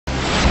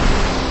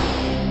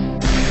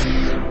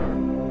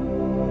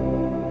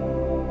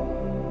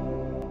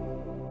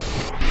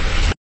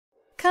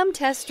Come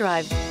test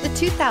drive the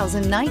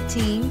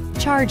 2019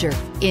 Charger.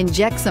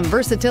 Inject some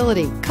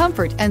versatility,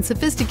 comfort, and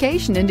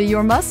sophistication into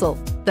your muscle.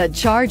 The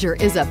Charger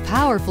is a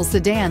powerful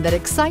sedan that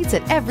excites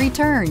at every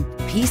turn.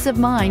 Peace of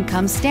mind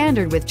comes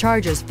standard with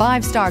Charger's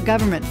 5-star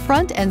government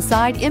front and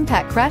side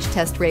impact crash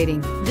test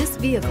rating. This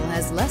vehicle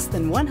has less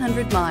than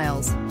 100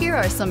 miles. Here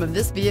are some of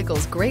this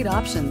vehicle's great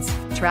options: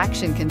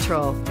 traction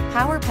control,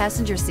 power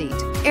passenger seat,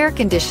 air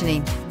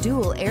conditioning,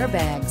 dual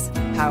airbags,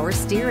 power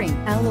steering,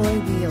 alloy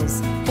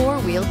wheels,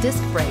 4-wheel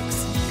disc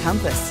brakes,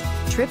 compass,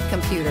 trip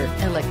computer,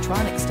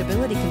 electronic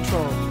stability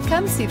control.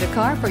 Come see the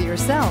car for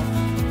yourself.